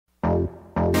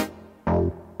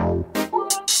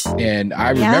And I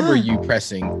remember you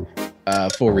pressing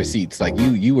for receipts. Like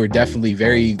you were definitely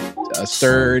very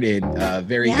asserted and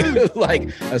very like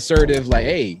assertive. Like,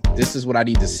 hey, this is what I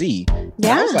need to see.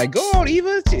 Yeah, I was like, go on,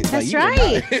 Eva. That's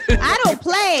right. I don't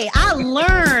play. I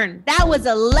learn. That was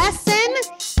a lesson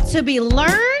to be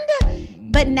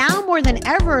learned. But now more than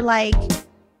ever, like,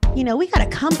 you know, we got a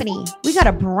company, we got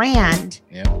a brand.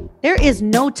 Yeah. There is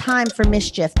no time for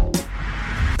mischief.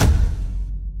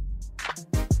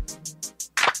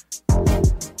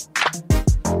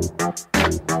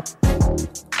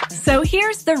 So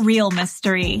here's the real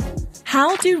mystery.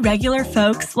 How do regular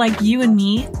folks like you and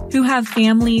me, who have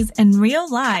families and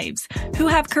real lives, who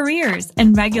have careers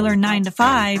and regular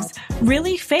 9-to-5s,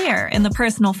 really fare in the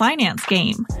personal finance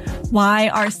game? Why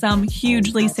are some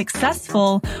hugely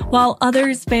successful while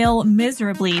others fail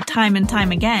miserably time and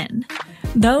time again?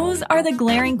 Those are the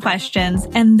glaring questions,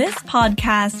 and this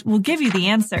podcast will give you the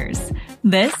answers.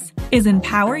 This is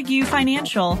Empower You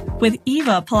Financial with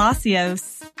Eva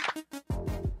Palacios.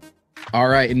 All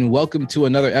right, and welcome to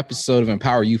another episode of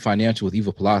Empower You Financial with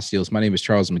Eva Palacios. My name is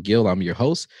Charles McGill. I'm your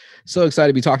host. So excited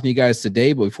to be talking to you guys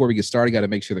today. But before we get started, got to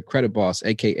make sure the credit boss,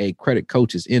 aka credit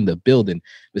coach, is in the building.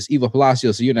 Miss Eva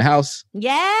Palacios, are you in the house?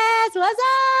 Yes, what's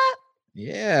up?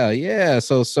 Yeah.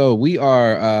 So we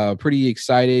are pretty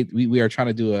excited. We are trying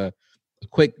to do a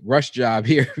quick rush job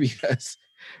here because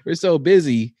we're so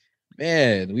busy.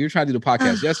 Man, we were trying to do the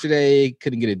podcast yesterday,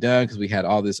 couldn't get it done because we had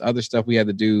all this other stuff we had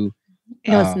to do.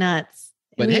 It was nuts.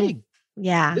 But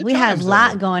we had a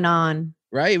lot going on.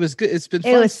 Right? It was good. It's been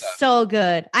fun. It was so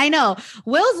good. I know.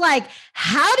 Will's like,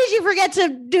 how did you forget to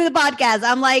do the podcast?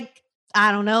 I'm like,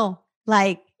 I don't know.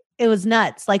 Like, it was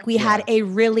nuts. Like, we had a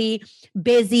really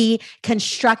busy,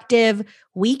 constructive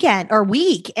weekend or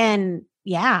week. And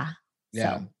Yeah,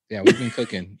 we've been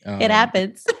cooking. It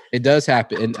happens. It does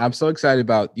happen. And I'm so excited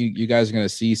about you guys are going to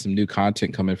see some new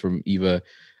content coming from Eva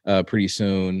pretty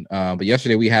soon. But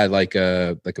yesterday we had like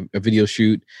a video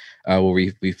shoot where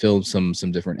we filmed some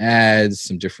different ads,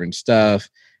 some different stuff.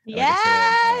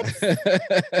 Yes.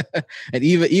 And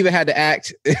Eva had to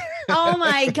act. Oh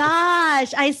my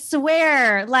gosh. I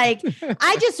swear. Like,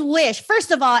 I just wish,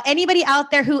 first of all, anybody out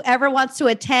there who ever wants to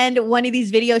attend one of these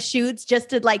video shoots just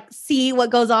to like see what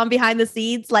goes on behind the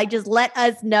scenes, like just let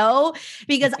us know,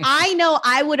 because I know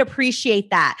I would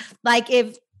appreciate that. Like,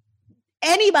 if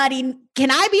anybody, can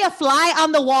I be a fly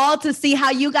on the wall to see how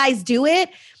you guys do it?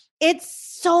 It's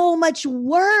so much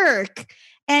work.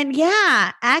 And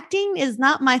yeah, acting is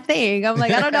not my thing. I'm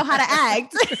like, I don't know how to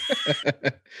act.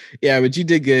 Yeah, but you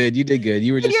did good. You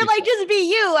were just. You're like, just be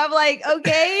you. I'm like,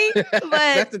 okay, but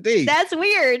that's the thing. That's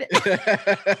weird.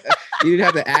 You didn't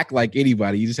have to act like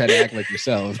anybody. You just had to act like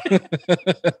yourself.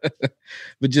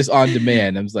 But just on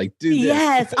demand. I was like, dude.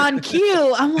 Yes, on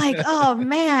cue. I'm like, oh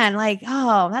man, like,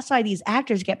 oh, that's why these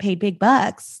actors get paid big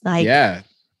bucks. Like, yeah.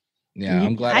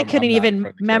 I'm glad. I couldn't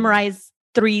even memorize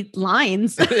 3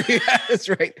 lines. Yeah, that's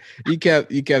right. You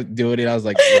kept doing it. I was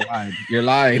like, you're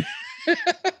lying.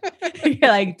 You're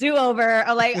like, do over.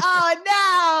 I'm like,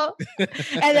 oh no.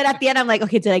 And then at the end, I'm like,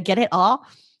 okay, did I get it all?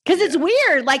 Because it's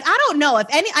weird. Like, I don't know if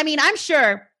I'm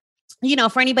sure, you know,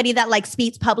 for anybody that like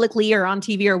speaks publicly or on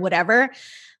TV or whatever,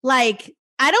 like,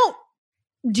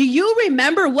 do you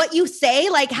remember what you say?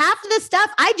 Like, half of the stuff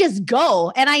I just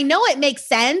go, and I know it makes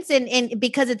sense and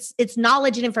because it's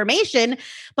knowledge and information.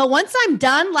 But once I'm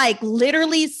done, like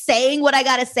literally saying what I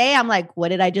got to say, I'm like, what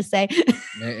did I just say?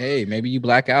 Hey, maybe you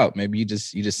black out. Maybe you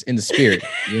just in the spirit.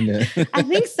 I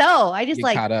think so. I just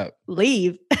like caught up.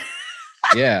 Leave.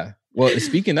 Yeah. Well,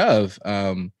 speaking of,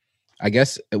 I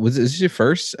guess is this your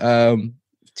first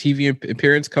TV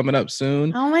appearance coming up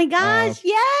soon? Oh my gosh,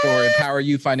 yes. For Empower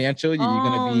You Financial. You're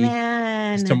going to be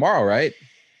it's tomorrow, right?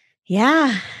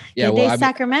 Yeah. Good Day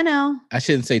Sacramento. I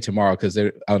shouldn't say tomorrow because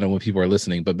I don't know when people are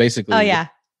listening, but basically. Oh yeah.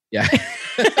 Yeah.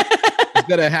 It's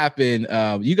going to happen.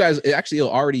 You guys, it'll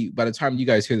already, by the time you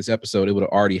guys hear this episode, it would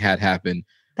have already happened.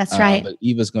 That's right. But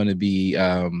Eva's going to be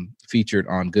featured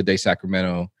on Good Day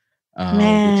Sacramento, which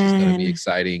is going to be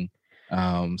exciting.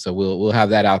 So we'll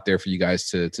have that out there for you guys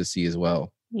to see as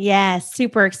well. Yes,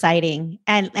 super exciting.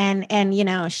 And you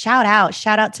know, shout out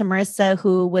to Marissa,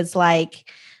 who was like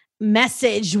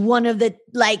messaged one of the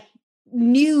like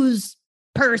news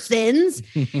persons.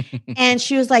 And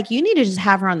she was like, you need to just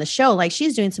have her on the show. Like,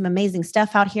 she's doing some amazing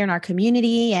stuff out here in our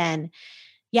community. And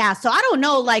yeah, so I don't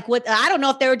know, I don't know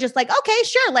if they were just like, okay,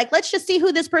 sure. Like, let's just see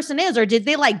who this person is. Or did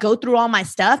they like go through all my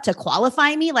stuff to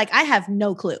qualify me? Like, I have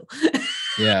no clue.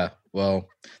 Yeah. Well,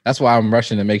 that's why I'm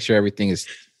rushing to make sure everything is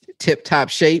tip top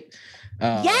shape.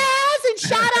 Yes. And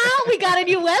shout We got a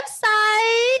new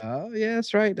website. Oh, yeah,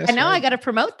 that's right. I know. right. I got to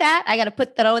promote that. I got to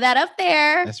throw that up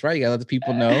there. That's right. You gotta let the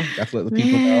people know. Got to let the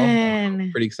people know.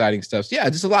 Pretty exciting stuff. So yeah,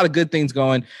 just a lot of good things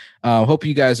going. Hope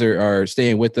you guys are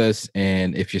staying with us.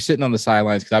 And if you're sitting on the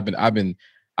sidelines, because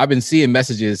I've been seeing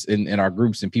messages in our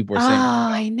groups, and people are saying,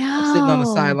 I know. I'm sitting on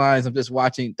the sidelines. I'm just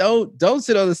watching. Don't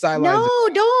sit on the sidelines. No,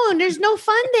 don't. There's no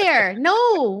fun there.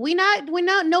 No, we're not.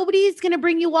 Nobody's gonna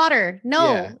bring you water.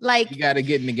 No, Yeah. like You got to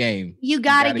get in the game. you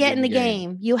gotta get in the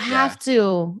game. You have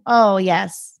to. Oh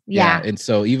yes. Yeah. And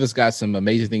so Eva's got some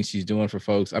amazing things she's doing for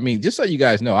folks. I mean, just so you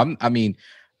guys know, I'm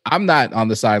not on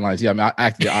the sidelines. Yeah,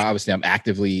 obviously I'm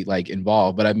actively like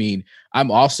involved, but I mean,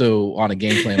 I'm also on a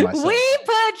game plan myself. We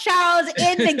put Charles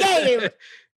in the game.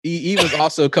 Eva's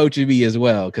also coaching me as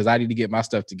well, because I need to get my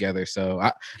stuff together. So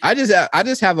I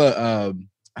just have a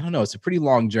I don't know, it's a pretty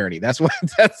long journey. That's what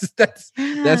that's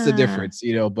the difference,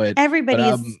 but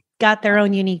everybody's got their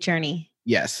own unique journey.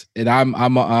 Yes, and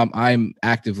I'm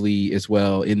actively as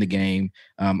well in the game.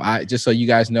 I just so you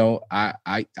guys know,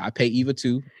 I pay Eva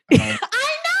too. I know.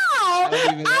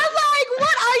 I'm like,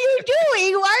 what are you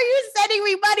doing? Why are you sending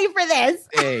me money for this?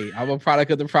 Hey, I'm a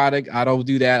product of the product. I don't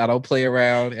do that. I don't play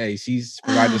around. Hey, she's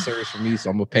providing a service for me, so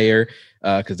I'm gonna pay her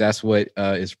because that's what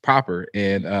is proper.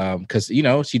 And because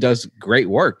she does great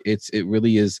work. It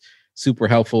really is super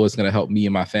helpful. It's gonna help me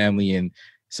and my family and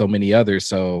so many others.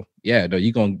 So yeah, no,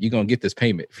 you're gonna get this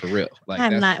payment for real. Like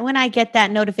I'm not. When I get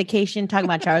that notification talking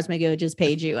about Charles McGill just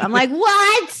paid you, I'm like,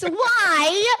 what?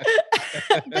 Why?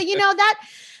 But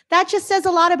that just says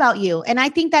a lot about you, and I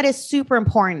think that is super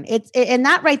important. And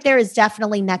that right there is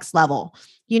definitely next level.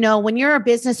 When you're a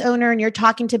business owner and you're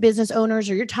talking to business owners,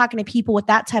 or you're talking to people with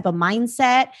that type of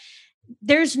mindset,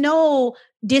 there's no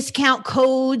discount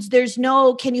codes. There's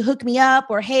no, can you hook me up?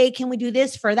 Or, hey, can we do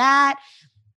this for that?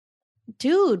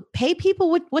 Dude, pay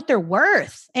people with what they're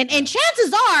worth. And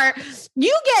chances are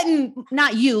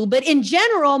not you, but in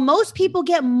general, most people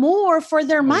get more for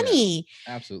their money.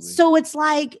 Yeah, absolutely. So it's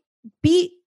like,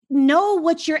 know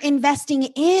what you're investing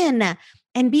in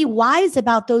and be wise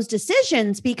about those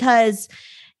decisions, because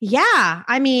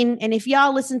and if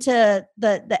y'all listen to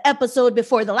the episode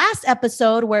before the last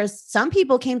episode, where some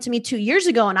people came to me 2 years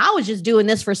ago and I was just doing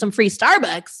this for some free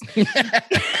Starbucks.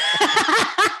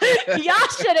 Y'all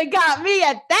should have got me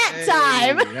at that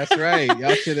time. That's right.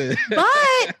 Y'all should have.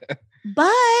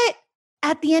 But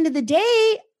at the end of the day,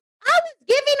 I was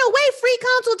giving away free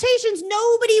consultations.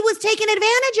 Nobody was taking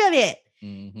advantage of it.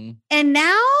 Mm-hmm. And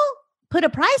now put a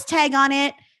price tag on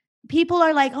it. People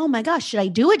are like, oh my gosh, should I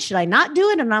do it? Should I not do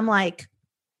it? And I'm like,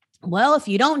 well, if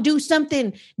you don't do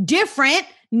something different,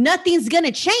 nothing's going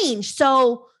to change.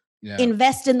 So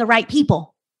invest in the right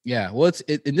people. Yeah. Well,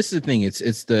 and this is the thing. It's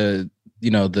the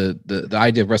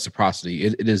idea of reciprocity.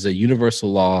 It is a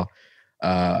universal law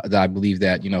that I believe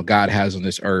that, God has on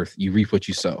this earth. You reap what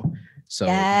you sow. So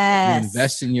if you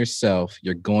invest in yourself,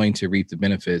 you're going to reap the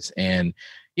benefits. And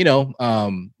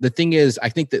the thing is, I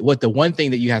think that the one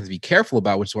thing that you have to be careful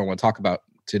about, which is what I want to talk about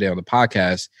today on the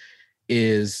podcast,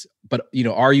 is,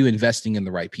 are you investing in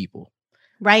the right people?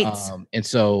 Right. And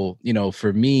so,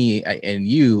 for me and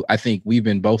you, I think we've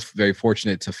been both very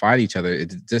fortunate to find each other.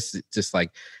 It just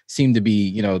like seemed to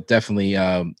be, definitely,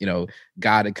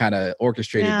 God had kind of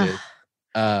orchestrated it.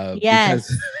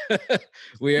 Because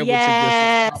we're able to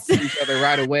just talk to each other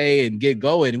right away and get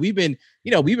going. We've been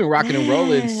rocking and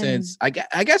rolling since I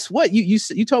guess what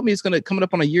you told me it's coming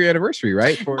up on a year anniversary,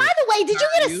 right? By the way, did you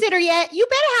get a sitter yet? You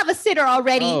better have a sitter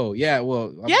already. Oh yeah,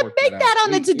 well, make that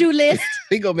on the to-do list.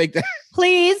 We gonna make that,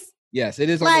 please. Yes, it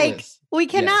is on the list. We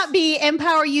cannot be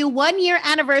Empower You 1 year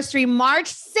anniversary,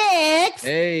 March 6th.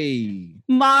 Hey,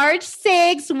 March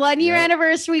 6th, 1 year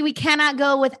anniversary. We cannot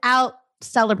go without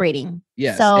celebrating.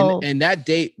 Yes. So, and that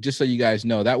date, just so you guys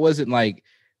know, that wasn't like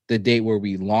the date where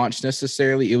we launched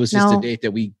necessarily. It was just the date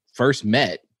that we first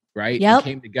met, right? Yep. And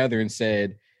came together and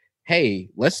said, hey,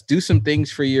 let's do some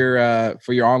things for your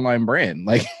online brand.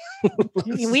 Like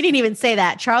we didn't even say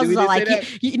that. Charles was all like,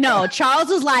 Charles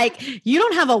was like, you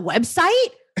don't have a website?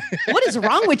 What is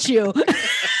wrong with you?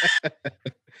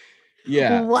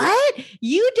 Yeah. What?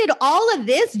 You did all of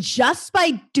this just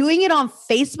by doing it on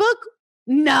Facebook?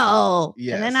 No.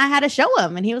 Yes. And then I had to show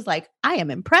him, and he was like, I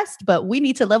am impressed, but we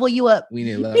need to level you up. We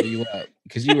need to level you up.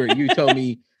 Because you told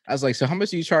me, I was like, so how much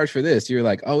do you charge for this? You're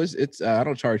like, oh, it's I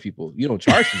don't charge people. You don't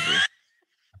charge people.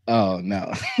 Oh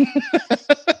no.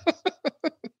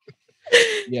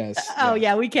 Yes. Oh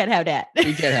yeah, we can't have that.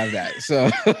 We can't have that. So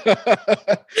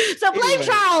blame anyway.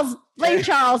 Charles. Blame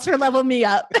Charles for leveling me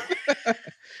up.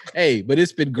 Hey, but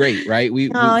it's been great, right?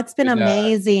 It's been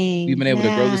amazing. We've been able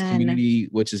to grow this community,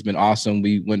 which has been awesome.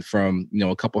 We went from,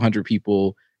 a couple hundred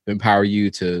people Empower You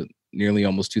to nearly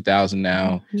almost 2,000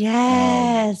 now.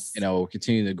 Yes. We're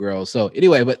continuing to grow. So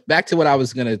anyway, but back to what I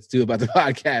was going to do about the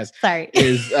podcast. Sorry.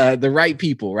 Is the right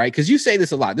people, right? Because you say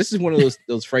this a lot. This is one of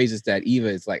those phrases that Eva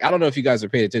is like, I don't know if you guys are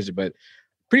paying attention, but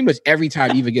pretty much every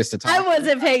time Eva gets to talk. I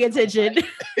wasn't paying attention.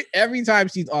 Every time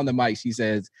she's on the mic, she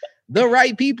says, the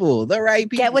right people. Get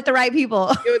with the right people.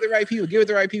 Get with the right people. Get with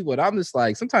the right people. And I'm just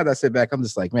like, sometimes I sit back, I'm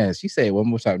just like, man, she say it one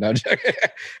more time. No,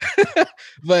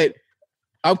 but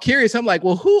I'm curious. I'm like,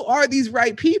 well, who are these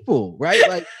right people? Right?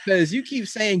 Like, because you keep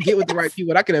saying get with the right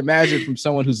people. And I can imagine from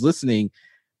someone who's listening,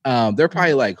 they're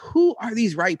probably like, who are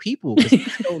these right people? Who's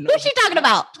she talking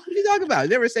about? What are you talking about?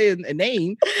 Never say a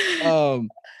name.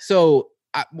 So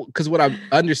because what I'm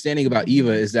understanding about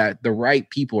Eva is that the right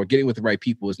people or getting with the right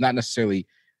people is not necessarily,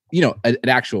 an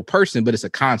actual person, but it's a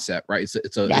concept, right?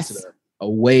 It's a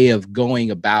way of going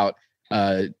about,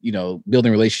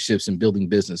 building relationships and building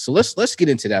business. So let's get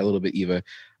into that a little bit, Eva,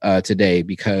 today,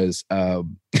 because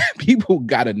people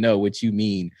got to know what you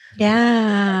mean.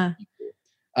 Yeah.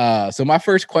 So my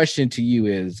first question to you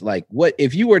is like, what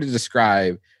if you were to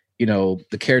describe,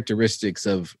 the characteristics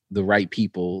of the right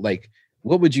people? Like,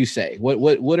 what would you say?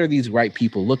 What are these right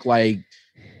people look like,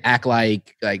 act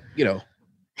like? I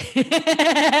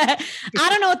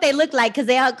don't know what they look like because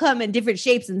they all come in different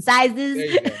shapes and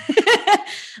sizes.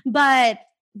 But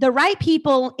the right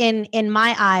people in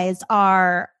my eyes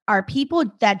are people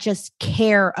that just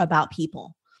care about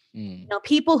people.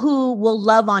 People who will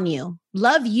love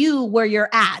you where you're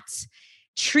at,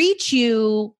 treat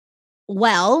you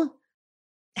well,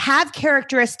 have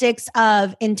characteristics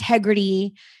of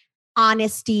integrity,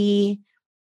 honesty,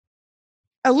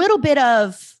 a little bit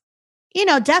of,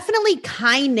 definitely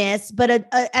kindness, but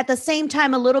at the same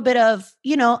time, a little bit of,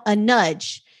 a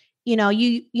nudge.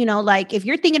 Like if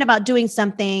you're thinking about doing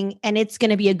something and it's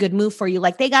going to be a good move for you,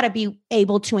 like they got to be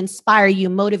able to inspire you,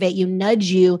 motivate you, nudge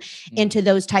you into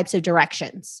those types of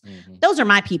directions. Those are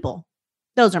my people.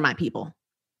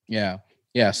 Yeah.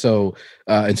 Yeah. So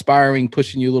inspiring,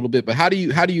 pushing you a little bit, but how do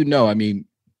you know? I mean,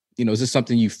 is this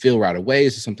something you feel right away?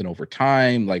 Is this something over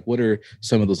time? Like, what are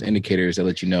some of those indicators that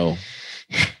let you know?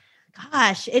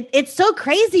 Gosh, it's so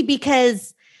crazy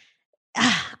because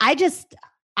I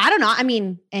don't know. I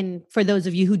mean, and for those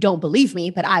of you who don't believe me,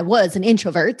 but I was an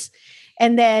introvert.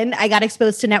 And then I got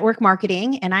exposed to network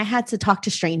marketing and I had to talk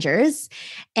to strangers.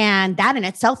 And that in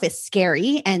itself is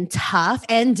scary and tough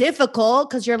and difficult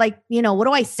because you're like, what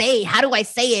do I say? How do I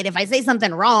say it? If I say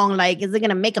something wrong, like, is it going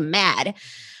to make them mad?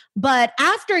 But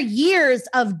after years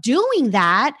of doing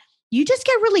that, you just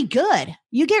get really good.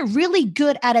 You get really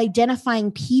good at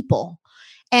identifying people.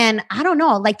 And I don't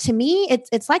know, like to me, it's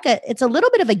a little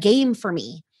bit of a game for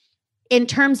me in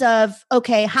terms of,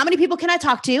 okay, how many people can I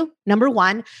talk to? Number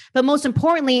one, but most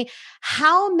importantly,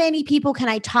 how many people can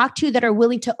I talk to that are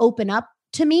willing to open up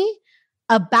to me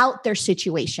about their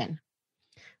situation?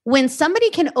 When somebody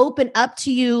can open up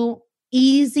to you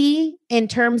easy in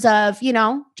terms of,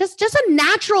 just a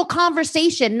natural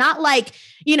conversation, not like,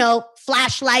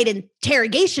 flashlight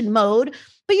interrogation mode,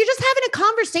 but you're just having a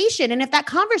conversation. And if that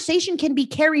conversation can be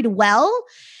carried well,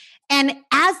 and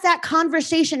as that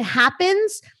conversation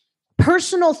happens,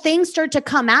 personal things start to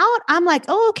come out, I'm like,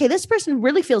 oh, okay, this person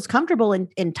really feels comfortable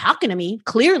in talking to me,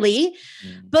 clearly.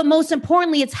 But most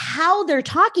importantly, it's how they're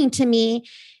talking to me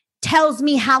tells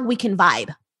me how we can vibe.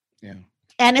 Yeah.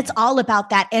 And it's all about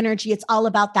that energy. It's all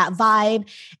about that vibe.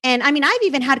 And I mean, I've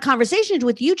even had conversations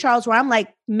with you, Charles, where I'm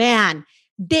like, man,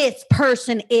 this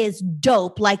person is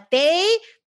dope. Like they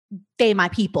my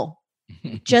people.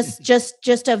 just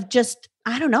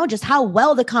I don't know, just how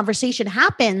well the conversation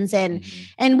happens and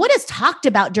what is talked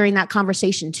about during that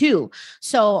conversation too.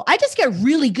 So I just get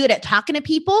really good at talking to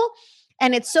people.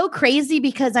 And it's so crazy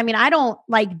because I mean, I don't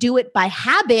like do it by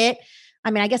habit.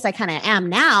 I mean, I guess I kind of am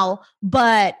now,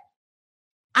 but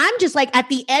I'm just like at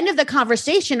the end of the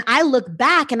conversation, I look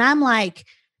back and I'm like,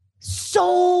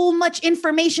 so much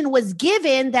information was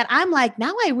given that I'm like,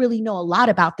 now I really know a lot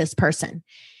about this person.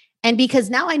 And because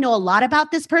now I know a lot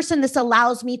about this person, this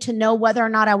allows me to know whether or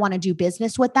not I want to do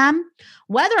business with them,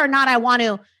 whether or not I want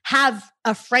to have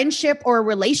a friendship or a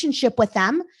relationship with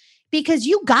them, because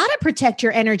you got to protect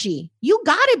your energy. You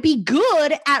got to be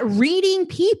good at reading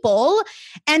people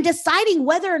and deciding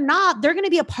whether or not they're going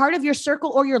to be a part of your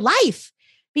circle or your life,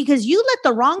 because you let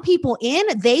the wrong people in,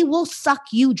 they will suck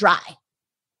you dry.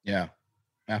 Yeah,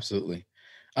 absolutely.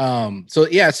 So,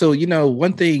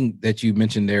 one thing that you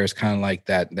mentioned there is kind of like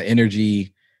that, the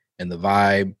energy and the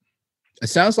vibe. It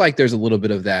sounds like there's a little bit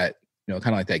of that, kind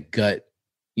of like that gut,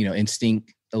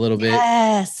 instinct a little bit.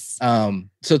 Yes.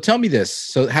 So tell me this.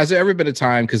 So has there ever been a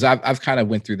time, because I've kind of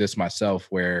went through this myself,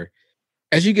 where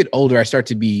as you get older, I'm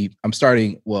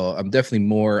definitely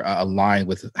more aligned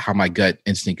with how my gut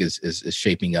instinct is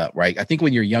shaping up, right? I think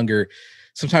when you're younger,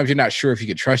 sometimes you're not sure if you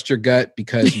could trust your gut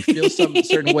because you feel some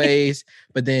certain ways,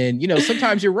 but then,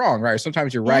 sometimes you're wrong, right? Or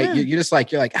sometimes you're right. Yeah. You're just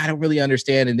like, I don't really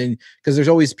understand. And then, because there's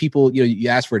always people, you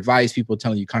ask for advice, people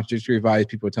telling you contradictory advice,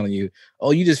 people are telling you,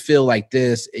 oh, you just feel like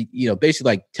this, basically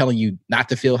like telling you not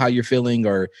to feel how you're feeling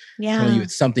or telling you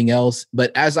it's something else.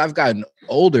 But as I've gotten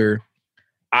older,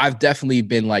 I've definitely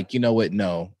been like, you know what?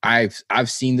 No, I've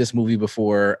seen this movie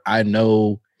before. I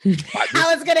know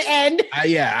how it's gonna end.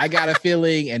 I got a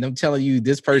feeling, and I'm telling you,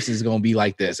 this person is gonna be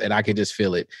like this, and I can just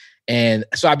feel it. And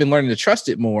so I've been learning to trust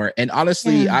it more. And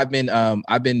honestly, I've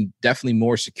been definitely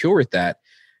more secure with that.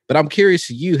 But I'm curious,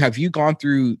 have you gone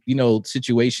through,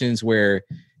 situations where,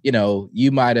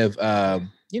 you might have,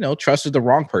 trusted the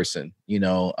wrong person,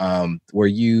 where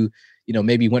you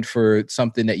maybe went for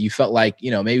something that you felt like,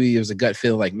 maybe it was a gut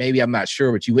feeling, like maybe I'm not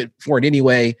sure, but you went for it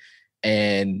anyway.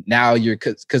 And now you're,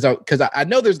 because I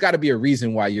know there's got to be a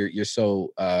reason why you're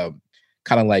so kind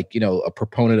of like, a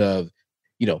proponent of,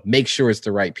 make sure it's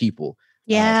the right people.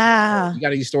 Yeah. You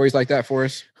got any stories like that for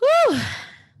us? Whew.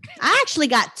 I actually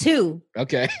got two.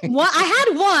 Okay. Well, I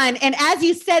had one, and as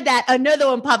you said that, another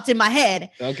one popped in my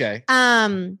head. Okay.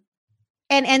 And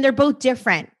they're both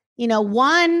different.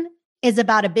 One is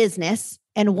about a business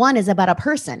and one is about a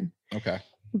person. Okay.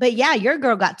 But yeah, your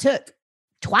girl got took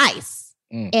twice.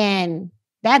 And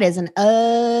that is an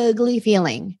ugly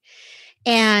feeling.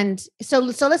 And so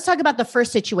let's talk about the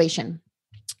first situation.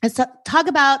 Let's talk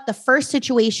about the first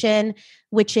situation,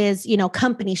 which is,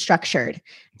 company structured.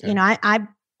 Okay.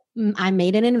 I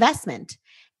made an investment,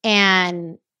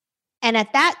 and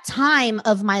at that time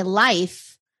of my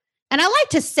life, and I like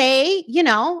to say,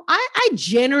 I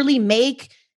generally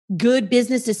make good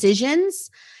business decisions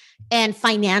and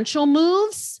financial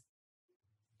moves.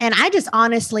 And I just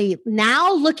honestly,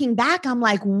 now looking back, I'm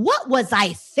like, what was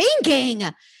I thinking?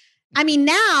 I mean,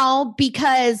 now,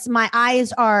 because my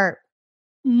eyes are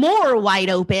more wide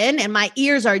open and my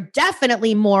ears are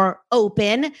definitely more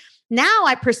open, now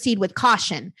I proceed with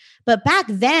caution. But back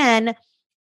then,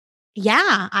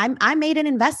 yeah, I made an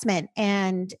investment,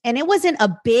 and it wasn't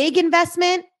a big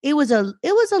investment. It was a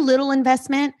little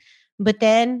investment, but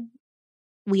then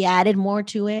we added more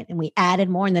to it, and we added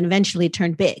more, and then eventually it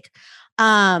turned big.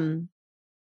 And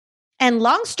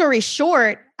long story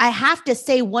short, I have to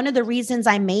say one of the reasons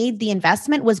I made the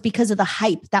investment was because of the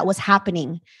hype that was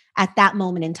happening at that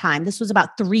moment in time. This was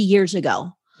about 3 years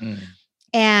ago.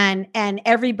 And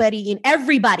everybody,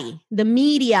 the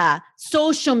media,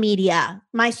 social media,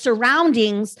 my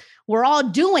surroundings were all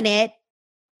doing it.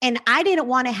 And I didn't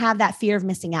want to have that fear of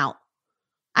missing out.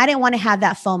 I didn't want to have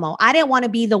that FOMO. I didn't want to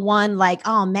be the one like,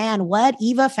 oh man, what?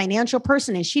 Eva, financial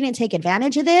person, and she didn't take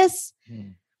advantage of this.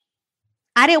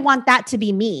 I didn't want that to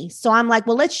be me. So I'm like,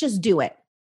 well, let's just do it.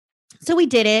 So we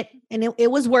did it, and it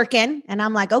was working. And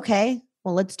I'm like, okay,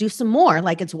 well, let's do some more.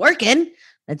 Like, it's working.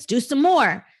 Let's do some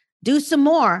more. Do some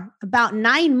more. About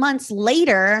 9 months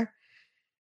later,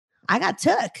 I got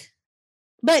took.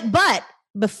 But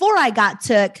before I got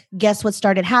took, guess what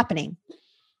started happening?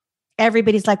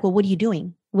 Everybody's like, well, what are you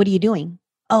doing? What are you doing?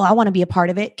 Oh, I want to be a part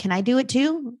of it. Can I do it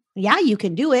too? Yeah, you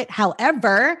can do it.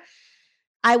 However,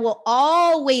 I will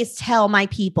always tell my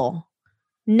people,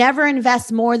 never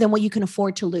invest more than what you can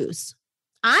afford to lose.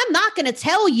 I'm not going to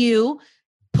tell you,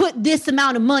 put this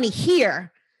amount of money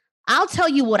here. I'll tell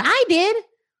you what I did,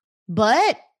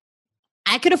 but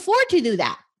I could afford to do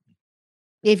that.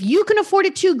 If you can afford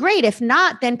it too, great. If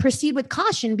not, then proceed with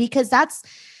caution, because that's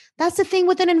the thing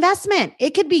with an investment.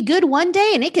 It could be good one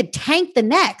day and it could tank the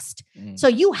next. So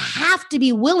you have to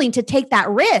be willing to take that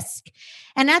risk.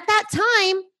 And at that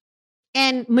time,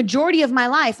 and majority of my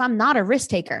life, I'm not a risk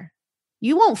taker.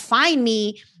 You won't find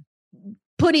me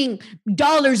putting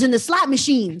dollars in the slot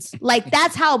machines. Like,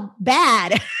 that's how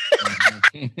bad. Not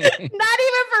even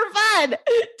for fun.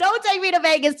 Don't take me to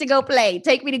Vegas to go play.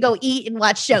 Take me to go eat and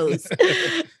watch shows.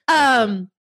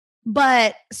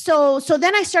 But so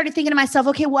then I started thinking to myself,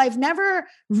 okay, well, I've never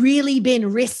really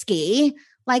been risky.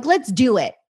 Like, let's do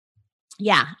it.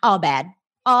 Yeah, all bad.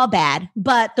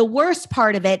 But the worst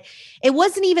part of it, it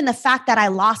wasn't even the fact that I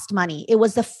lost money. It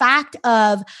was the fact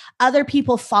of other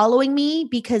people following me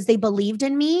because they believed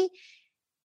in me,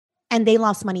 and they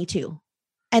lost money too.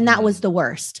 And that was the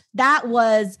worst. That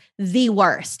was the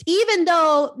worst. Even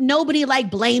though nobody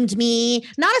blamed me,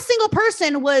 not a single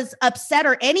person was upset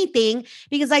or anything,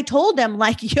 because I told them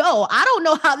yo, I don't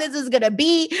know how this is going to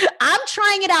be. I'm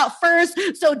trying it out first.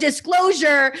 So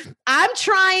disclosure, I'm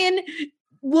trying.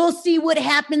 We'll see what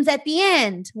happens at the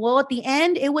end. Well, at the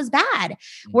end, it was bad.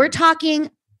 We're talking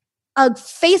a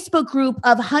Facebook group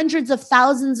of hundreds of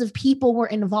thousands of people were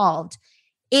involved.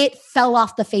 It fell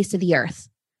off the face of the earth.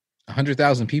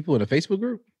 100,000 people in a Facebook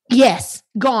group? Yes.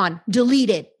 Gone.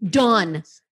 Deleted. Done.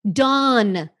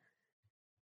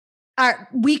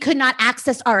 We could not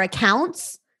access our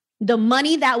accounts. The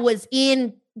money that was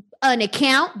in an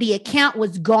account, the account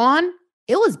was gone.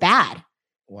 It was bad.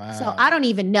 Wow. So I don't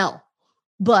even know.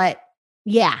 But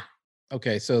yeah.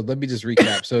 Okay, so let me just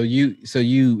recap. So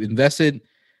you invested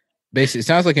basically, it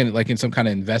sounds like in some kind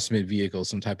of investment vehicle,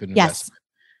 some type of investment.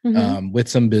 Yes. With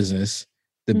some business.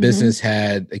 The business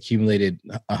had accumulated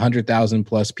 100,000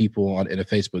 plus people in a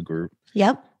Facebook group.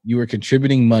 Yep. You were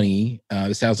contributing money.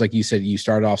 It sounds like you said you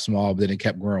started off small, but then it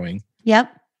kept growing.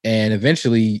 Yep. And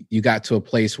eventually you got to a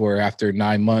place where after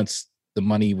 9 months, the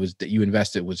money that you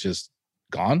invested was just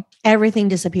gone. Everything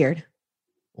disappeared.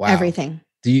 Wow. Everything.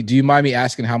 Do you mind me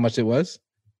asking how much it was?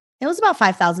 It was about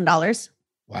 $5,000.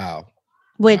 Wow.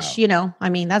 Which, I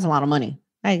mean, that's a lot of money.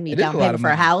 I need down payment for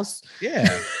a house.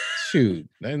 Yeah. Shoot.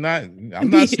 I'm not seeing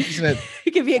it.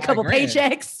 It could be a couple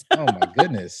paychecks. Oh my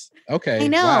goodness. Okay. I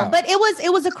know, wow. but it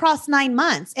was across 9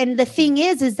 months. And the thing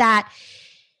is that,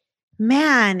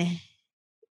 man,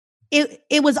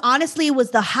 it was honestly, it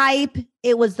was the hype.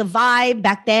 It was the vibe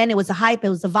back then. It was the hype. It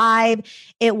was the vibe.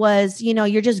 It was,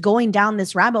 you're just going down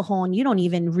this rabbit hole and you don't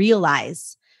even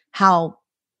realize how,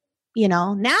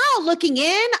 now looking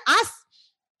in,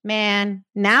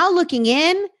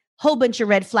 whole bunch of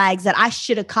red flags that I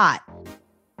should have caught.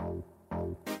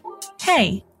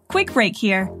 Hey, quick break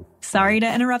here. Sorry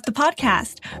to interrupt the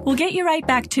podcast. We'll get you right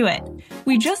back to it.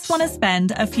 We just want to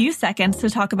spend a few seconds to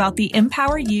talk about the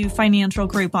Empower You Financial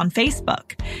Group on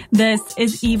Facebook. This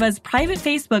is Eva's private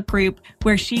Facebook group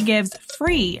where she gives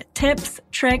free tips,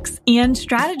 tricks, and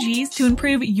strategies to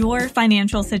improve your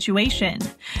financial situation.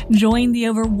 Join the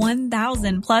over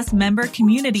 1,000 plus member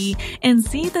community and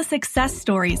see the success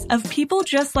stories of people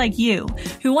just like you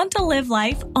who want to live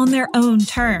life on their own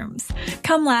terms.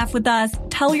 Come laugh with us,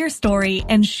 tell your story,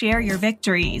 and share your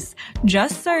victories.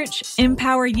 Just search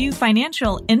Empower You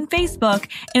Financial in Facebook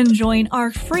and join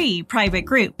our free private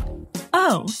group.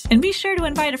 Oh, and be sure to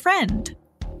invite a friend.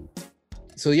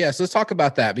 So yes, let's talk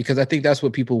about that because I think that's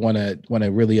what people want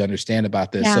to really understand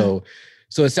about this. Yeah.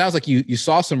 So it sounds like you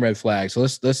saw some red flags. So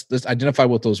let's identify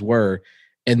what those were,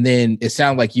 and then it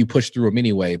sounded like you pushed through them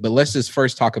anyway. But let's just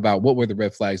first talk about what were the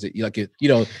red flags that you like. If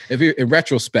you're in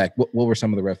retrospect, what were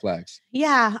some of the red flags?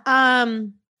 Yeah.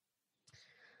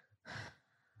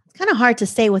 It's kind of hard to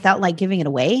say without like giving it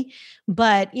away,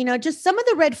 but just some of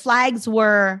the red flags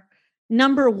were,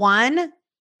 number one,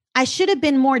 I should have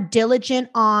been more diligent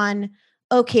on,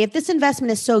 okay, if this investment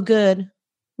is so good,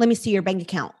 let me see your bank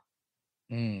account.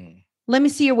 Let me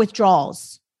see your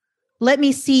withdrawals. Let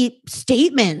me see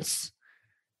statements.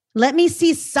 Let me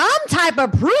see some type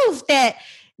of proof that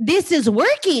this is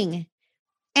working.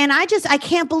 And I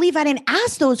can't believe I didn't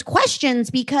ask those questions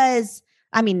because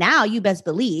now you best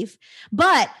believe,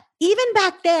 but even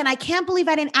back then, I can't believe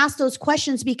I didn't ask those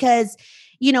questions because,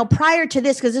 prior to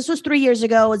this, because this was 3 years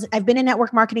ago, I've been in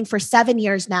network marketing for 7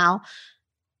 years now.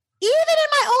 Even in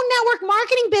my own network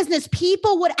marketing business,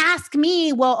 people would ask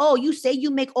me, well, you say you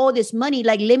make all this money.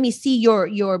 Like, let me see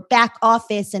your back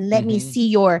office and let me see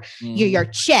your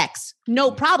checks. No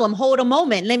problem. Hold a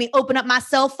moment. Let me open up my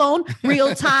cell phone,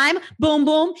 real time. Boom,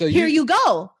 boom. So here you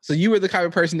go. So you were the kind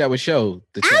of person that would show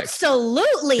the checks.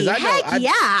 Absolutely.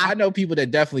 Yeah. I know people that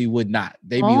definitely would not.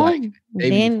 They'd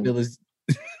be feel as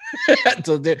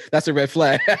so that's a red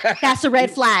flag. That's a red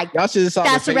flag. Y'all should have saw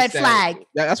that's the a red flag.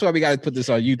 That's why we got to put this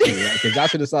on YouTube, right? Because y'all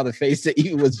should have saw the face that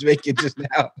Eva was making just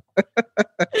now.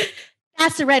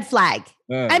 That's a red flag.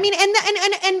 And let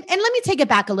me take it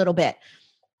back a little bit.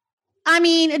 And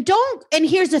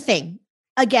here's the thing.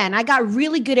 Again, I got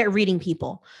really good at reading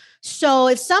people. So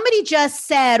if somebody just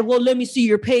said, well, let me see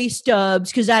your pay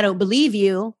stubs because I don't believe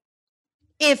you.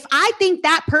 If I think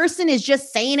that person is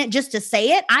just saying it just to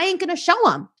say it, I ain't going to show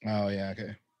them. Oh, yeah.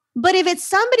 Okay. But if it's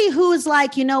somebody who's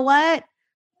like, you know what?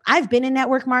 I've been in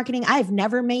network marketing. I've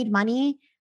never made money.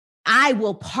 I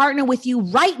will partner with you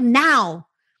right now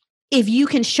if you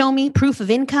can show me proof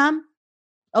of income.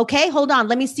 Okay, hold on.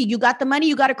 Let me see. You got the money?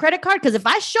 You got a credit card? Because if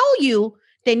I show you,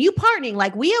 then you partnering.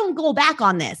 Like, we don't go back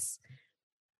on this.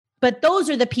 But those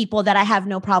are the people that I have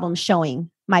no problem showing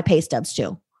my pay stubs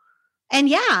to. And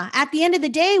yeah, at the end of the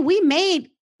day, we made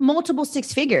multiple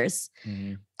six figures.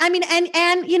 Mm-hmm.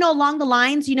 And along the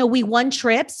lines, we won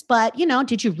trips, but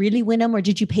did you really win them or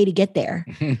did you pay to get there?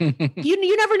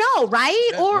 you never know, right?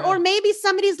 Yeah, or maybe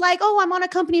somebody's like, oh, I'm on a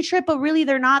company trip, but really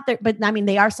they're not there. But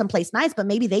they are someplace nice, but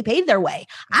maybe they paid their way.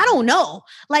 I don't know.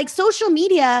 Like social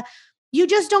media, You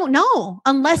just don't know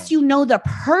unless you know the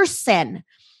person.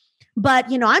 But,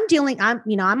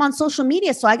 I'm on social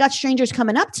media, so I got strangers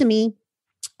coming up to me.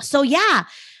 So yeah,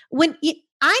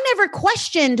 I never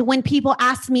questioned when people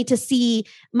asked me to see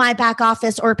my back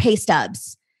office or pay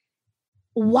stubs.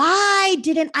 Why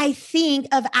didn't I think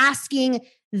of asking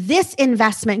this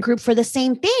investment group for the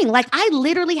same thing? Like, I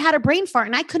literally had a brain fart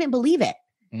and I couldn't believe it.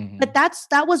 Mm-hmm. But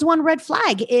that was one red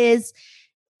flag, is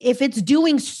if it's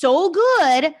doing so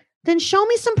good, then show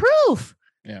me some proof.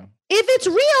 Yeah. If it's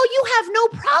real, you have no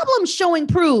problem showing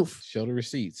proof. Show the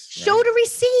receipts. Right? Show the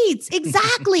receipts.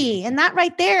 Exactly. And that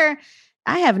right there,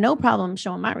 I have no problem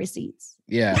showing my receipts.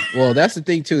 Yeah. Well, that's the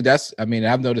thing too.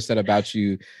 I've noticed that about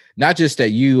you, not just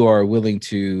that you are willing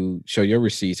to show your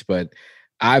receipts, but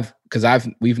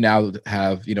we've now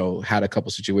have, had a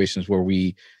couple situations where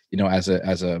we, as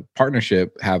a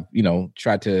partnership have,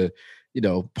 tried to,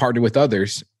 partner with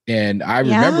others. And I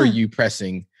remember you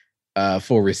pressing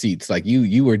for receipts. Like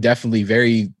you were definitely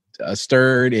very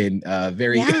stern and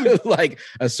very like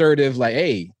assertive, like,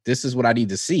 hey, this is what I need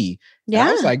to see. Yeah. And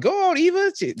I was like, go on,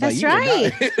 Eva. That's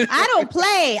right. I don't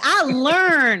play. I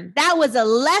learn. That was a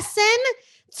lesson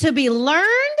to be learned.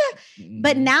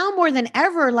 But now more than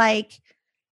ever, like,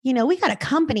 we got a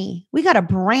company, we got a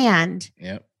brand.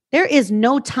 Yep. There is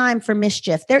no time for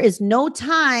mischief. There is no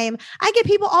time. I get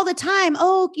people all the time.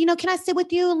 Oh, can I sit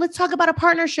with you? Let's talk about a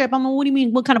partnership. I'm like, what do you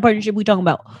mean? What kind of partnership are we talking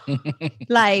about?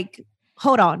 Like,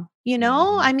 hold on.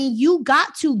 You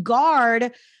got to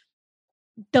guard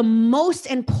the most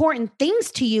important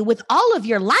things to you with all of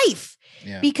your life,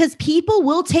 because people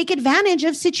will take advantage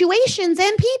of situations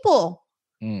and people.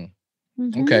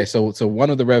 Mm-hmm. Okay. So one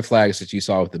of the red flags that you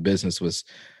saw with the business was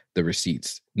the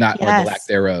receipts, or the lack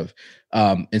thereof.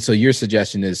 And so your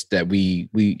suggestion is that we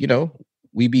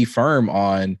be firm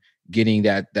on getting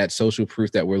that social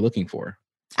proof that we're looking for.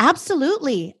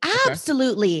 Absolutely.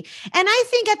 Absolutely. Okay. And I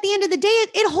think at the end of the day,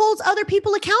 it holds other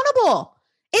people accountable.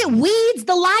 It weeds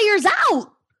the liars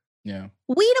out. Yeah.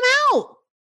 Weed them out.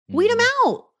 Mm-hmm. Weed them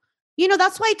out.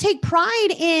 That's why I take pride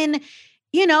in,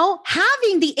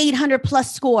 having the 800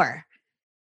 plus score.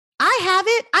 I have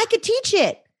it. I could teach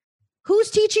it.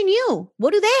 Who's teaching you?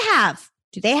 What do they have?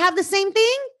 Do they have the same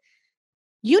thing?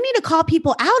 You need to call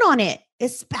people out on it,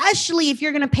 especially if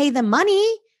you're going to pay them money.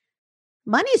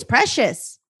 Money is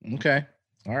precious. Okay.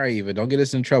 All right, Eva, don't get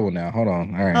us in trouble now. Hold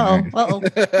on. All right.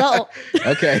 Uh-oh.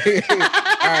 Okay. All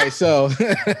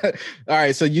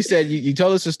right. So you said you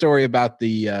told us a story about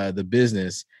the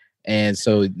business. And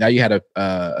so now you had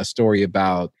a story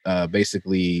about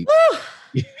basically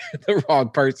the wrong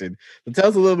person. So tell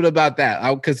us a little bit about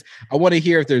that, because I want to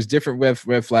hear if there's different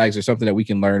red flags or something that we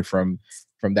can learn from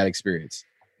that experience.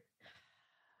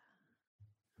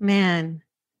 Man,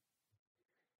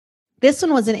 this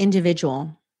one was an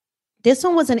individual. That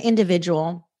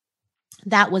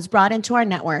was brought into our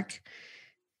network.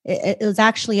 It was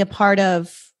actually a part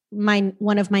of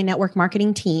one of my network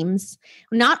marketing teams,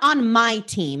 not on my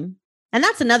team. And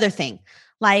that's another thing.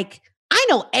 Like, I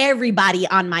know everybody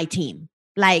on my team.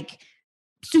 Like,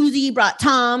 Susie brought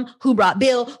Tom, who brought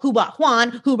Bill, who brought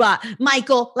Juan, who brought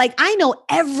Michael. Like, I know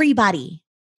everybody.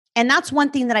 And that's one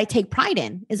thing that I take pride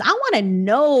in, is I want to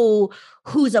know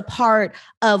who's a part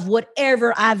of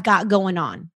whatever I've got going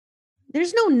on.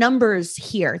 There's no numbers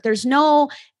here. There's no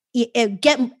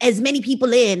get as many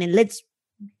people in and let's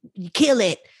kill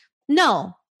it.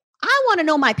 No, I want to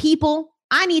know my people.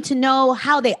 I need to know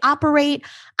how they operate.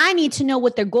 I need to know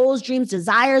what their goals, dreams,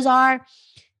 desires are,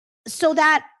 so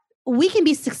that we can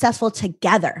be successful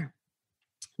together.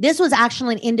 This was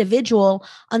actually an individual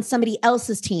on somebody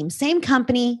else's team, same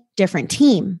company, different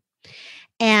team.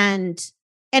 And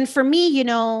for me,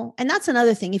 and that's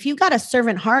another thing. If you've got a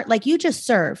servant heart, like, you just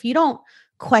serve, you don't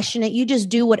question it. You just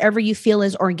do whatever you feel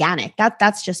is organic.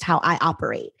 That's just how I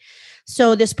operate.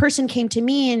 So this person came to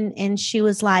me and she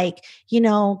was like,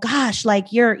 gosh,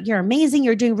 like, you're amazing.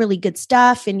 You're doing really good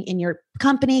stuff in your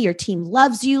company. Your team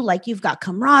loves you. Like, you've got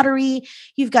camaraderie.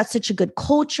 You've got such a good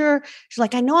culture. She's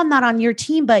like, I know I'm not on your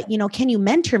team, but, can you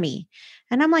mentor me?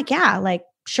 And I'm like, yeah, like,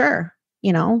 sure.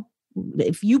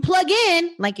 If you plug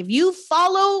in, like, if you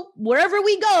follow wherever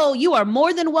we go, you are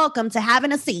more than welcome to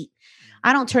having a seat.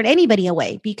 I don't turn anybody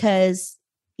away because,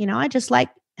 I just like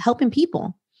helping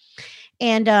people.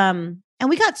 And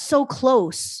we got so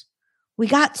close. We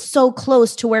got so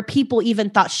close to where people even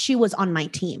thought she was on my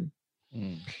team.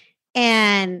 Mm.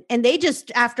 And they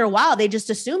just, after a while, they just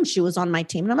assumed she was on my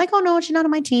team. And I'm like, oh no, she's not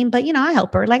on my team. But, I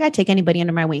help her. Like, I take anybody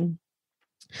under my wing.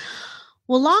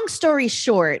 Well, long story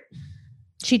short,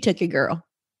 she took your girl.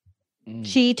 Mm.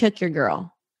 She took your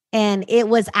girl. And it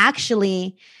was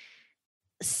actually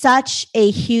such a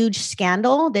huge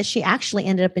scandal that she actually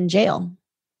ended up in jail,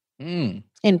 in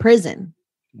prison.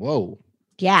 Whoa.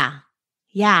 Yeah.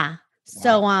 Yeah.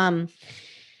 So,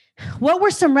 what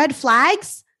were some red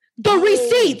flags? The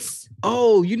receipts.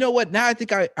 Oh, you know what? Now I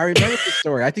think I remember the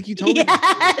story. I think you told me.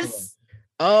 Yes.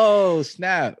 Oh,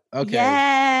 snap. Okay.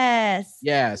 Yes.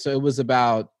 Yeah. So it was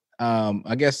about,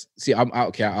 I guess, see,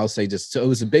 I'll say just, so it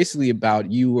was basically about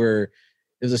it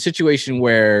was a situation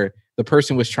where the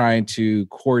person was trying to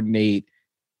coordinate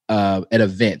an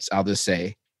event, I'll just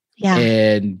say. Yeah.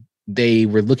 And they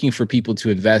were looking for people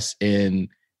to invest in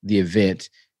the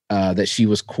event that she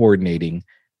was coordinating.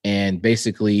 And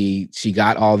basically she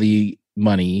got all the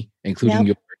money, including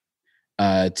yours,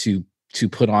 to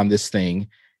put on this thing,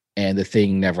 and the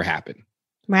thing never happened.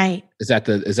 Right. Is that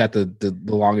the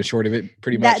long and short of it?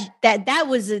 Pretty much. That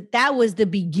was the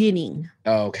beginning.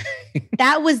 Oh, okay.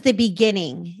 That was the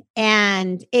beginning,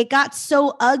 and it got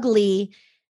so ugly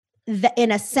that,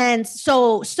 in a sense.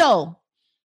 So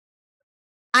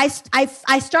I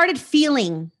started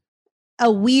feeling a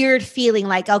weird feeling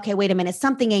like, okay, wait a minute,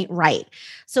 something ain't right.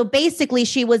 So basically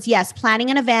she was,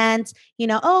 planning an event,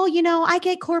 I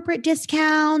get corporate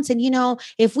discounts. And,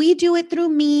 if we do it through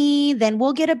me, then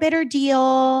we'll get a better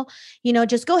deal,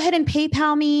 just go ahead and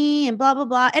PayPal me and blah, blah,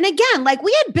 blah. And again, like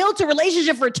we had built a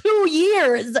relationship for 2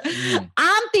 years.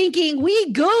 I'm thinking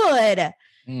we good.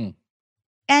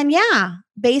 And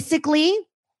basically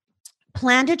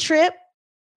planned a trip.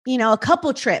 A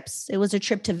couple trips. It was a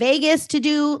trip to Vegas to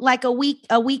do like a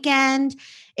weekend.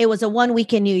 It was a 1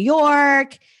 week in New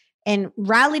York, and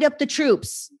rallied up the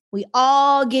troops. We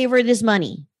all gave her this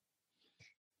money.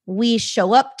 We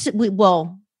show up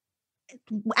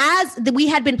as we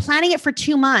had been planning it for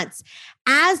 2 months.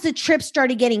 As the trip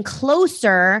started getting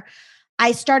closer,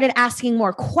 I started asking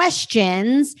more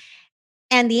questions.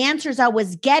 And the answers I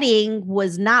was getting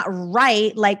was not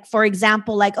right. Like, for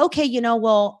example, like, okay,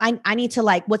 I need to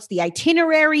what's the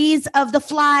itineraries of the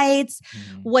flights?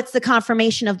 What's the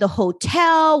confirmation of the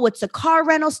hotel? What's the car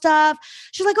rental stuff?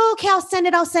 She's like, oh, okay, I'll send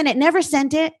it. Never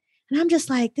sent it. And I'm just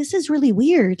like, this is really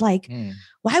weird. Like,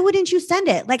 why wouldn't you send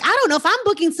it? Like, I don't know if I'm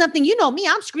booking something, me,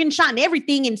 I'm screenshotting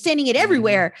everything and sending it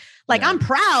everywhere. Like, I'm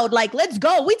proud. Like, let's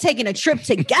go. We're taking a trip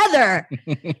together.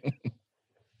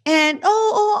 And,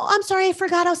 I'm sorry, I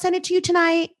forgot. I'll send it to you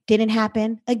tonight. Didn't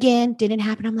happen. Again, didn't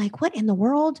happen. I'm like, what in the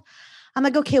world? I'm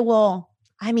like, okay, well,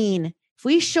 I mean, if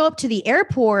we show up to the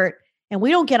airport and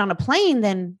we don't get on a plane,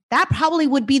 then that probably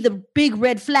would be the big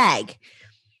red flag.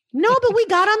 No, but we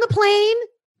got on the plane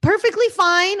perfectly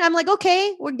fine. I'm like,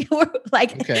 okay, we're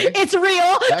like, okay. It's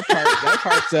real. That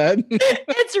part said.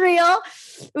 It's real.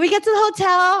 We get to the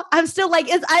hotel. I'm still like,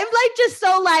 I'm like, just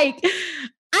so like,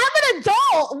 I'm an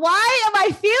adult. Why am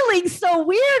I feeling so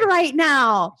weird right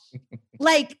now?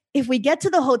 Like, if we get to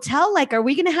the hotel, like, are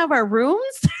we going to have our rooms?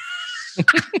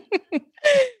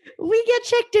 We get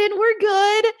checked in. We're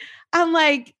good. I'm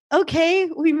like, okay,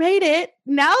 we made it.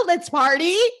 Now let's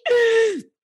party.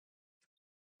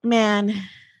 Man,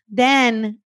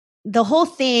 then the whole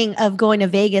thing of going to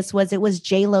Vegas was, it was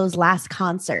J-Lo's last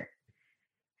concert.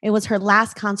 It was her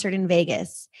last concert in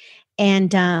Vegas.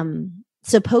 And,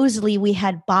 supposedly we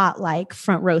had bought like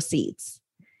front row seats.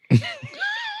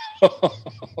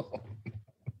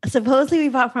 Supposedly we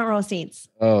bought front row seats.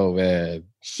 Oh, man.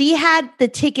 She had the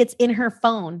tickets in her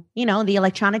phone, the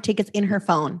electronic tickets in her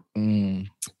phone.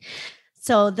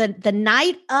 So the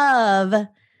night of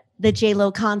the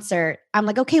J-Lo concert, I'm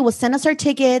like, okay, well, send us our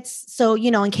tickets. So,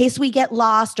 in case we get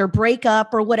lost or break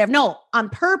up or whatever. No, on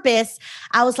purpose.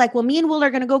 I was like, well, me and Will are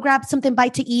going to go grab something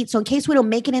bite to eat. So in case we don't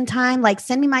make it in time, like,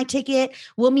 send me my ticket.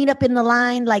 We'll meet up in the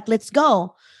line. Like, let's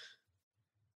go.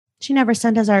 She never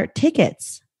sent us our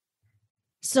tickets.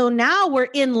 So now we're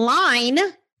in line.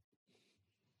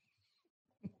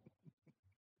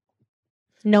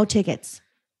 No tickets.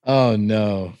 Oh,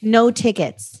 no. No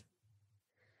tickets.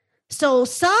 So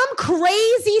some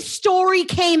crazy story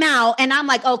came out, and I'm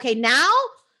like, okay, now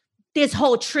this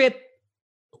whole trip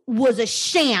was a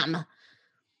sham.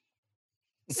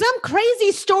 Some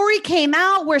crazy story came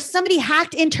out where somebody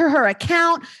hacked into her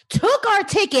account, took our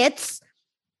tickets,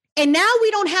 and now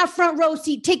we don't have front row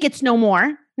seat tickets no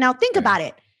more. Now think about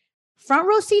it. Front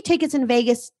row seat tickets in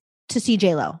Vegas to see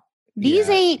J-Lo. These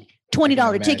ain't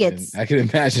 $20 tickets. I can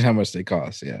imagine how much they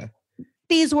cost. Yeah.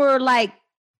 These were like,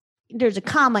 there's a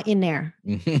comma in there.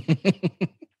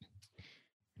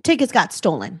 Tickets got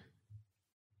stolen.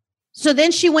 So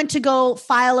then she went to go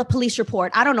file a police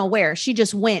report. I don't know where. She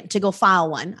just went to go file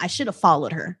one. I should have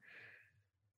followed her.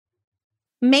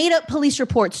 Made up police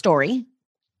report story.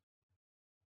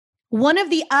 One of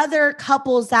the other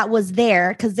couples that was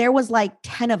there, because there was like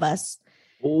 10 of us,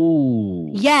 Oh,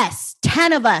 Yes,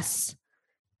 10 of us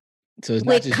so it's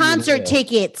not with just concert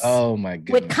tickets. Oh my with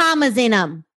goodness. commas in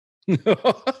them.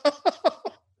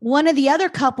 One of the other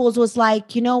couples was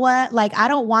like, you know what? Like, I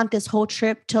don't want this whole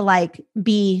trip to like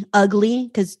be ugly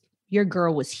because your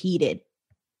girl was heated.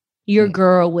 Your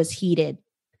girl was heated.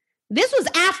 This was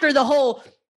after the whole,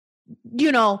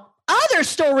 other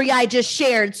story I just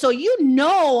shared. So,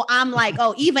 I'm like,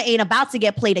 oh, Eva ain't about to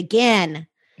get played again.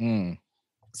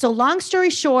 So long story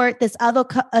short, this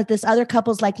other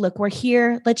couple's like, look, we're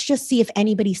here. Let's just see if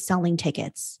anybody's selling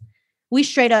tickets. We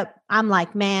straight up, I'm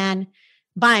like, man,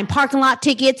 buying parking lot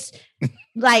tickets.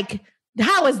 Like,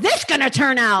 how is this going to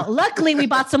turn out? Luckily, we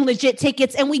bought some legit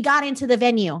tickets and we got into the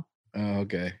venue. Oh,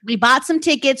 okay. We bought some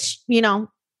tickets,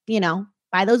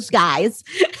 by those guys.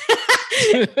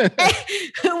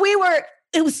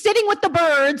 It was sitting with the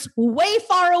birds way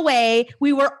far away.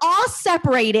 We were all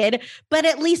separated, but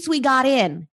at least we got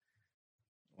in.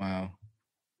 Wow.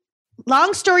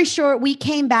 Long story short, we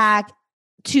came back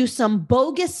to some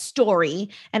bogus story.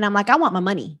 And I'm like, I want my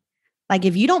money. Like,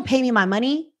 if you don't pay me my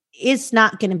money, it's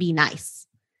not going to be nice.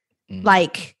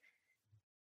 Like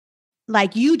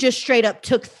you just straight up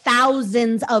took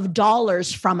thousands of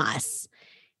dollars from us.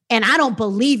 And I don't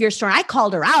believe your story. I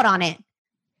called her out on it.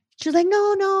 She's like,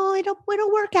 no,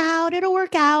 it'll work out. It'll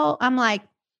work out. I'm like,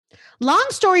 long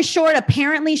story short,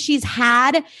 apparently she's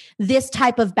had this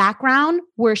type of background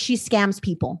where she scams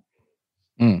people.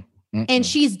 And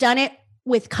she's done it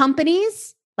with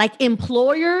companies, like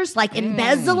employers, like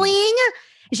embezzling.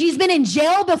 She's been in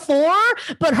jail before,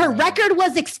 but her record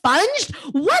was expunged.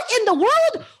 What in the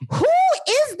world? Who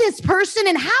is this person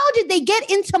and how did they get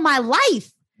into my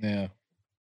life? Yeah.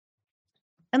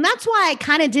 And that's why I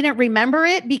kind of didn't remember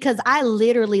it because I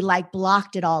literally like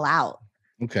blocked it all out.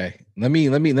 Okay. Let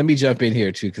me jump in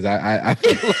here too, because I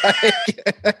feel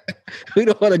like we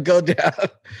don't want to go down.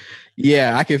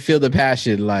 Yeah, I can feel the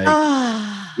passion. Like,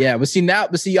 yeah, but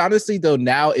see, honestly though,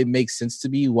 now it makes sense to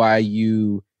me why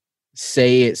you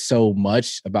say it so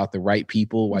much about the right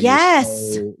people. Why you're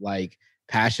so like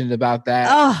passionate about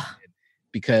that.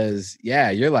 Because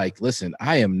you're like, listen,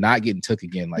 I am not getting took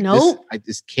again. Like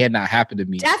this cannot happen to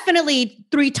me. Definitely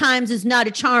 3 times is not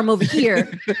a charm over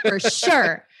here for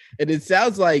sure. And it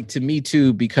sounds like to me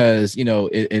too, because,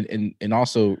 and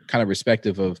also kind of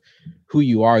respective of who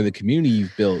you are, the community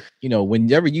you've built,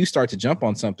 whenever you start to jump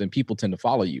on something, people tend to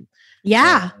follow you.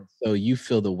 Yeah. And so you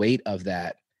feel the weight of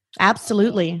that.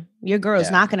 Absolutely. Your girl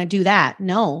is not going to do that.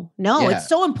 No, it's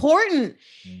so important.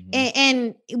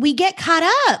 And we get caught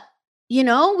up.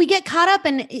 We get caught up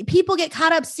and people get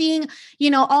caught up seeing,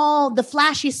 all the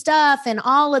flashy stuff and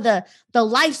all of the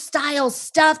lifestyle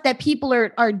stuff that people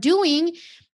are doing.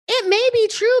 It may be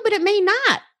true, but it may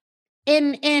not.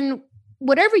 And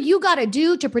whatever you got to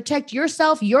do to protect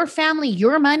yourself, your family,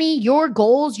 your money, your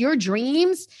goals, your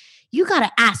dreams, you got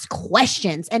to ask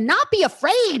questions and not be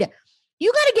afraid.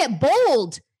 You got to get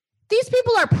bold. These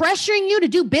people are pressuring you to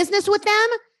do business with them.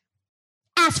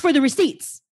 Ask for the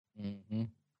receipts.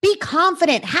 Be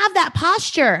confident. Have that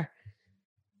posture.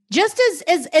 Just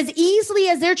as easily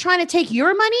as they're trying to take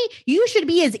your money, you should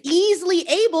be as easily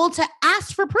able to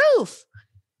ask for proof.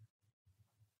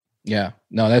 Yeah,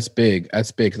 no, that's big.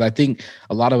 That's big. Because I think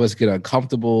a lot of us get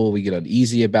uncomfortable. We get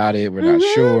uneasy about it. We're not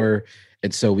sure.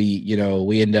 And so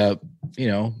we end up,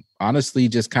 honestly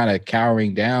just kind of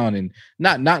cowering down and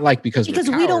not like because we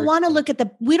don't want to look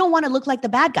like the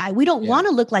bad guy. We don't want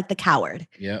to look like the coward.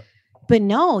 Yeah. But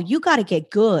no, you got to get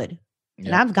good.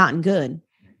 And I've gotten good.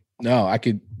 No, I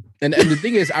could. And the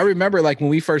thing is, I remember like when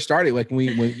we first started, like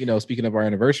when speaking of our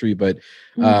anniversary, but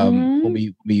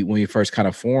when we first kind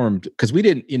of formed, because we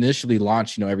didn't initially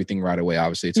launch, everything right away.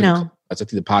 Obviously, I think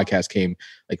the podcast came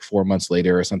like 4 months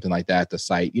later or something like that. The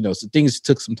site, so things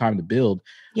took some time to build.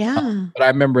 Yeah. But I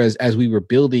remember as we were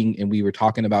building and we were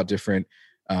talking about different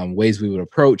ways we would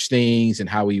approach things and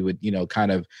how we would,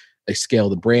 kind of like scale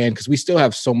the brand, because we still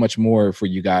have so much more for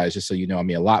you guys. Just so you know, I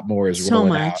mean, a lot more is so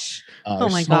much. Oh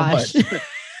my gosh.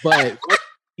 But what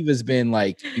Eve has been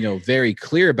like, very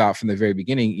clear about from the very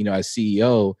beginning, as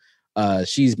CEO,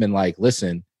 she's been like,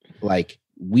 listen, like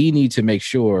we need to make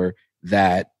sure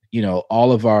that,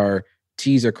 all of our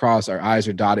T's are crossed, our I's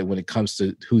are dotted when it comes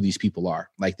to who these people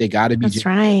are. Like they got to be,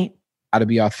 got to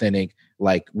be authentic.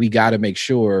 Like we got to make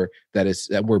sure that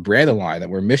we're brand aligned, that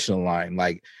we're mission aligned.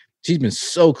 Like, she's been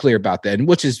so clear about that, and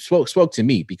which is spoke to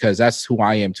me, because that's who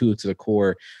I am too, to the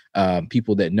core.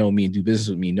 People that know me and do business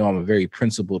with me know I'm a very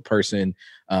principled person,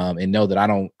 and know that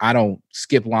I don't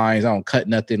skip lines, I don't cut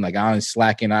nothing, like I don't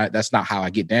slacking. That's not how I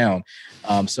get down.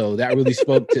 So that really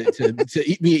spoke to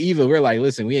me and Eva. We're like,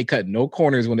 listen, we ain't cutting no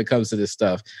corners when it comes to this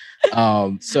stuff.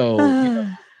 So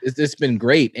it's been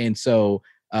great, and so.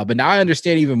 But now I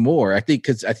understand even more. I think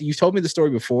because you told me the story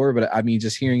before, but I mean,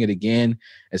 just hearing it again,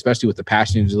 especially with the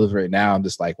passion you deliver it now, I'm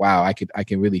just like, wow, I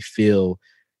can really feel,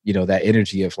 that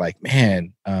energy of like,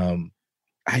 man,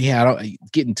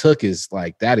 getting took is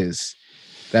like, that is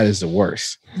the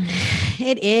worst.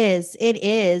 It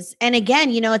is. And again,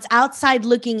 it's outside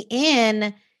looking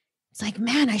in. It's like,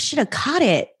 man, I should have caught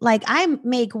it. Like I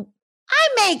make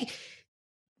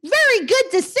very good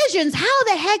decisions. How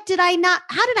the heck did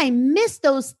I miss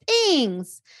those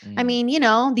things? I mean,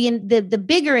 the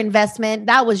bigger investment,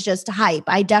 that was just hype.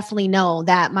 I definitely know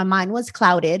that my mind was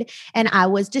clouded and I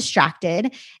was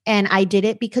distracted, and I did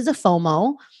it because of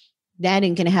FOMO. That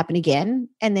ain't going to happen again.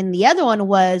 And then the other one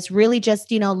was really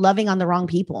just, loving on the wrong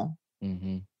people.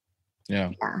 Mm-hmm. Yeah.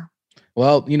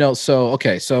 Well,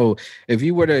 so if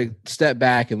you were to step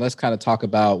back and let's kind of talk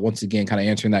about, once again, kind of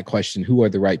answering that question, who are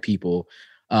the right people?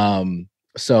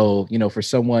 So, for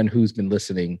someone who's been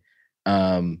listening,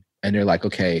 and they're like,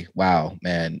 okay, wow,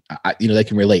 man, they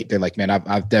can relate. They're like, man,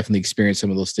 I've definitely experienced some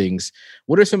of those things.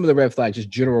 What are some of the red flags, just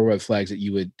general red flags that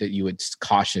you would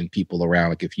caution people around?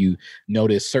 Like if you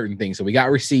notice certain things. So we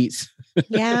got receipts.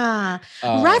 Yeah.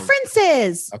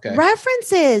 References,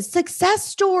 success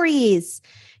stories.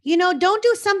 Don't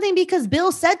do something because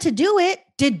Bill said to do it.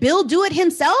 Did Bill do it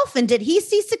himself? And did he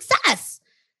see success?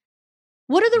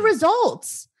 What are the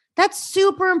results? That's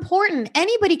super important.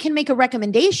 Anybody can make a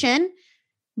recommendation,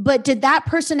 but did that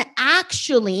person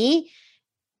actually,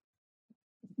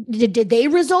 did they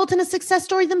result in a success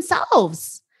story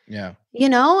themselves? Yeah.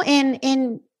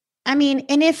 And I mean,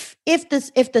 and if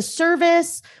the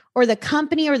service or the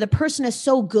company or the person is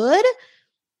so good,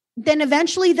 then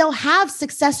eventually they'll have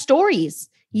success stories.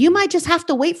 You might just have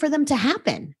to wait for them to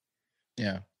happen.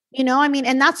 Yeah.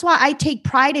 And that's why I take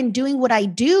pride in doing what I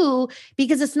do,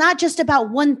 because it's not just about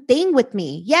one thing with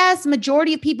me. Yes,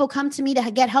 majority of people come to me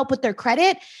to get help with their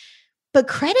credit, but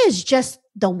credit is just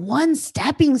the one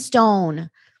stepping stone.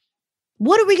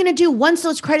 What are we going to do once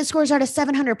those credit scores are to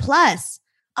 700 plus?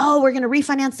 Oh, we're going to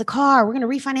refinance the car. We're going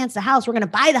to refinance the house. We're going to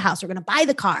buy the house. We're going to buy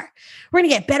the car. We're going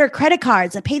to get better credit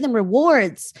cards that pay them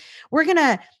rewards.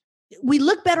 We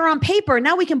look better on paper.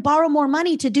 Now we can borrow more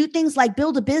money to do things like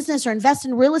build a business or invest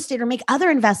in real estate or make other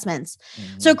investments.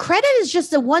 Mm-hmm. So credit is just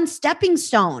the one stepping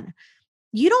stone.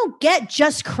 You don't get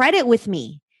just credit with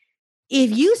me.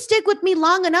 If you stick with me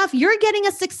long enough, you're getting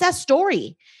a success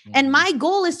story. Mm-hmm. And my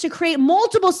goal is to create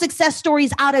multiple success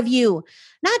stories out of you,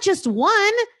 not just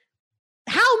one.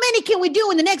 How many can we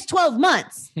do in the next 12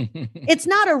 months? It's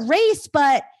not a race,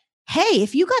 but hey,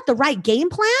 if you got the right game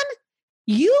plan,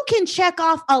 you can check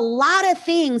off a lot of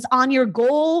things on your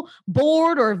goal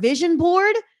board or vision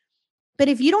board. But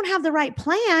if you don't have the right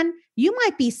plan, you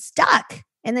might be stuck.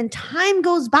 And then time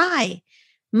goes by.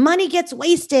 Money gets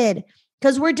wasted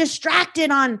because we're distracted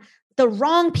on the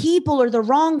wrong people or the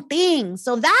wrong things.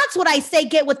 So that's what I say,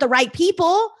 get with the right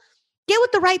people. Get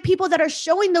with the right people that are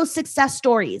showing those success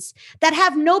stories, that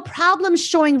have no problem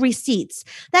showing receipts,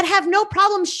 that have no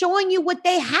problem showing you what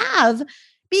they have.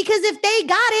 Because if they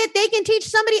got it, they can teach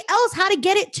somebody else how to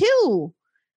get it too.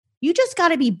 You just got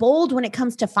to be bold when it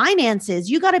comes to finances.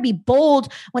 You got to be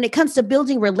bold when it comes to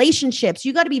building relationships.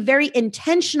 You got to be very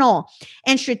intentional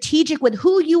and strategic with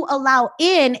who you allow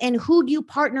in and who you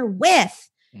partner with.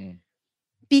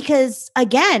 Because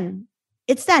again,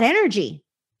 it's that energy.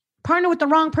 Partner with the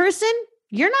wrong person,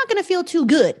 you're not going to feel too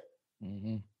good.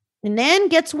 Mm-hmm. And then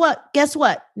guess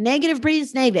what? Negative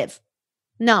breeds negative.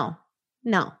 No.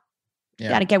 You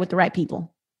got to get with the right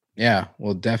people. Yeah,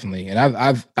 well, definitely. And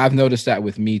I've noticed that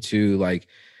with me too, like,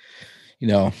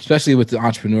 especially with the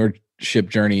entrepreneurship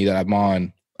journey that I'm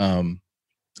on. And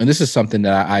this is something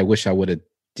that I wish I would have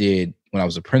did when I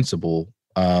was a principal.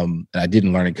 And I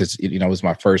didn't learn it because, it was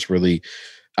my first really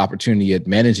opportunity at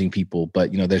managing people.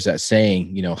 But, there's that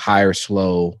saying, hire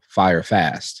slow, fire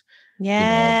fast.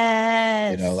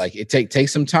 Yes. Like it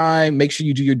takes some time. Make sure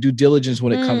you do your due diligence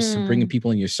when it comes to bringing people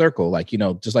in your circle. Like,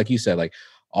 just like you said, like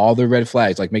all the red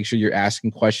flags, like make sure you're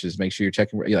asking questions, make sure you're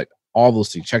checking, like all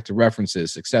those things, check the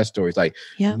references, success stories, like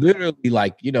literally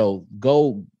like,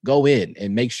 go in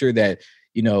and make sure that,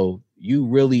 you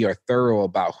really are thorough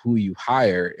about who you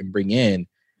hire and bring in.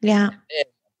 Yeah. And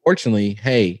unfortunately,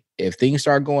 hey, if things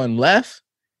start going left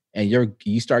and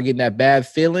you start getting that bad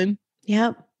feeling,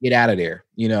 yep, get out of there,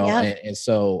 Yep. and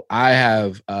so I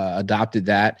have adopted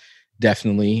that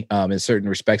definitely in certain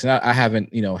respects. And I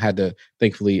haven't, had to,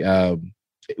 thankfully,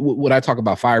 when I talk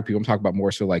about fire people, I'm talking about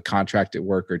more so like contracted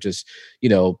work or just,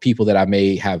 people that I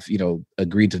may have,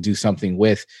 agreed to do something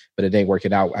with, but it ain't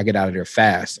working out. I get out of there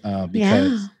fast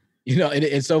because,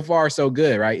 and so far so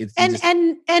good, right?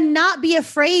 And not be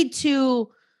afraid to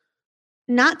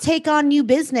not take on new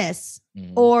business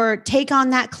or take on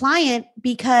that client,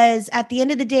 because at the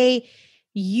end of the day,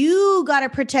 you got to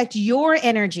protect your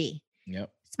energy.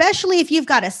 Yep. Especially if you've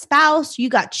got a spouse, you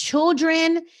got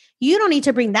children, you don't need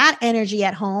to bring that energy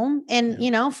at home. And,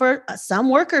 for some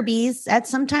worker bees, that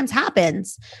sometimes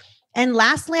happens. And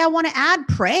lastly, I want to add,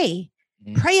 pray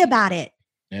about it.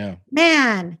 Yeah,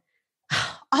 man.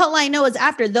 All I know is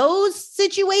after those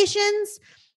situations,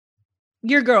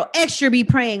 your girl extra be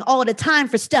praying all the time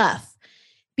for stuff,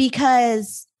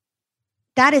 because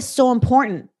that is so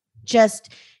important.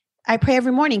 I pray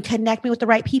every morning, connect me with the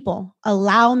right people,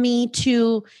 allow me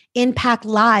to impact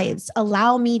lives,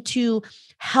 allow me to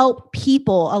help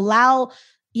people, allow,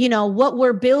 what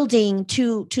we're building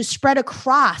to spread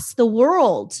across the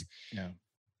world. Yeah.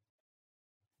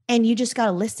 And you just got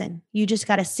to listen. You just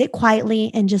got to sit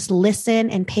quietly and just listen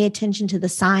and pay attention to the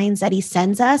signs that he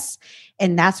sends us.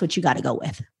 And that's what you got to go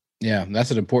with. Yeah,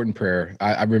 that's an important prayer.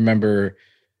 I remember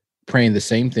praying the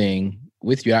same thing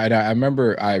with you. I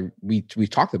remember we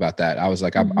talked about that. I was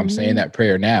like, I'm saying that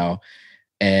prayer now.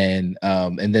 And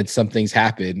then some things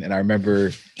happened. And I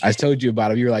remember I told you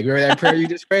about it. You were like, remember that prayer you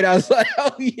just prayed? I was like,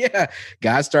 oh yeah.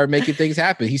 God started making things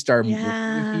happen. He started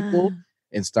recruiting people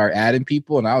and start adding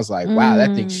people. And I was like, wow,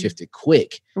 that thing shifted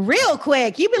quick. Real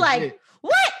quick. You'd be like,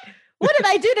 what? What did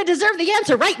I do to deserve the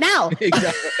answer right now?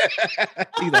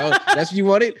 That's what you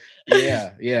wanted?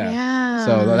 Yeah.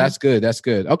 So no, that's good. That's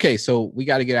good. Okay. So we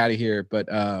got to get out of here. But,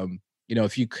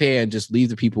 if you can just leave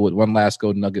the people with one last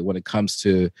golden nugget when it comes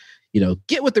to,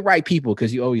 get with the right people.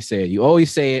 Cause you always say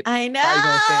it. I know. I'm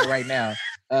going to say it right now.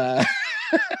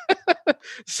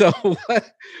 So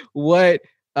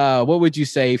what would you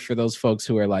say for those folks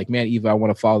who are like, man, Eva, I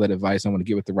want to follow that advice. I want to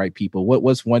get with the right people.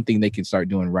 What's one thing they can start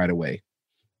doing right away?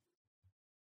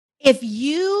 If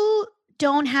you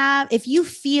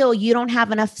feel you don't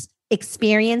have enough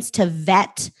experience to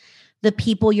vet the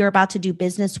people you're about to do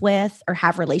business with or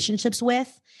have relationships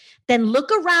with, then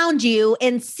look around you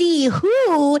and see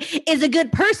who is a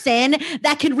good person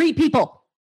that can read people.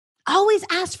 Always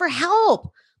ask for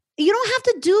help. You don't have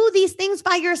to do these things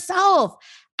by yourself.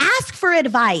 Ask for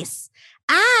advice.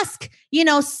 Ask,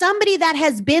 somebody that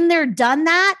has been there, done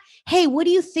that. Hey, what do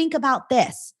you think about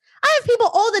this? I have people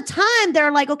all the time.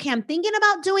 They're like, okay, I'm thinking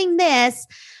about doing this.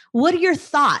 What are your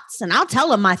thoughts? And I'll tell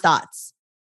them my thoughts.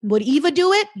 Would Eva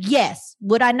do it? Yes.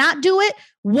 Would I not do it?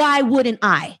 Why wouldn't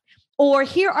I? Or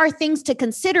here are things to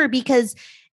consider, because,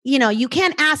 you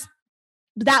can't ask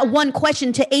that one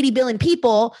question to 80 billion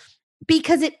people,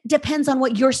 because it depends on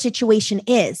what your situation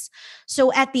is.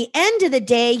 So at the end of the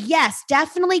day, yes,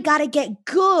 definitely got to get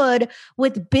good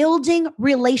with building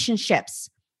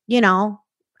relationships.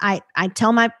 I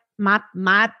tell my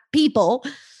people,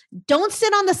 don't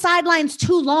sit on the sidelines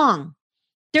too long.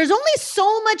 There's only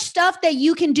so much stuff that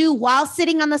you can do while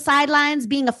sitting on the sidelines,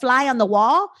 being a fly on the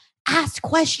wall. Ask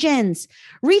questions,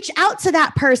 reach out to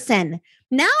that person.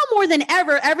 Now more than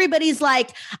ever, everybody's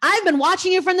like, I've been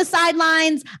watching you from the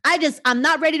sidelines. I'm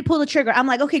not ready to pull the trigger. I'm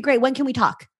like, okay, great. When can we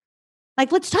talk?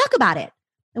 Like, let's talk about it.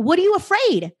 What are you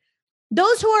afraid?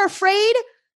 Those who are afraid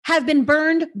have been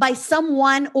burned by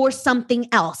someone or something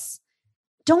else.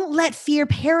 Don't let fear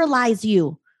paralyze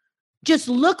you. Just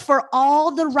look for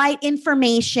all the right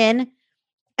information,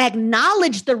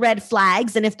 acknowledge the red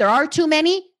flags, and if there are too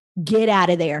many, get out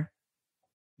of there.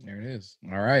 There it is.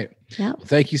 All right. Yep. Well,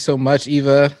 thank you so much,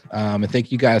 Eva. And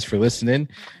thank you guys for listening.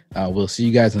 We'll see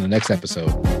you guys in the next episode.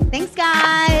 Thanks,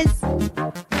 guys.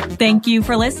 Thank you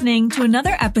for listening to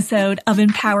another episode of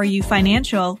Empower You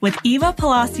Financial with Eva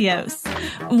Palacios.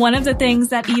 One of the things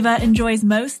that Eva enjoys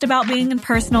most about being in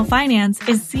personal finance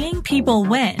is seeing people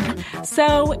win.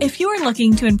 So if you are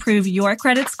looking to improve your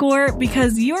credit score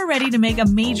because you're ready to make a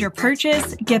major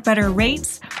purchase, get better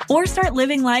rates, or start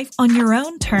living life on your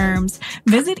own terms,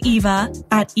 visit Eva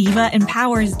at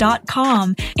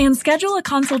evaempowers.com and schedule a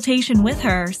consultation with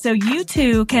her so you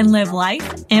too can live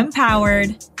life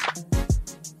empowered.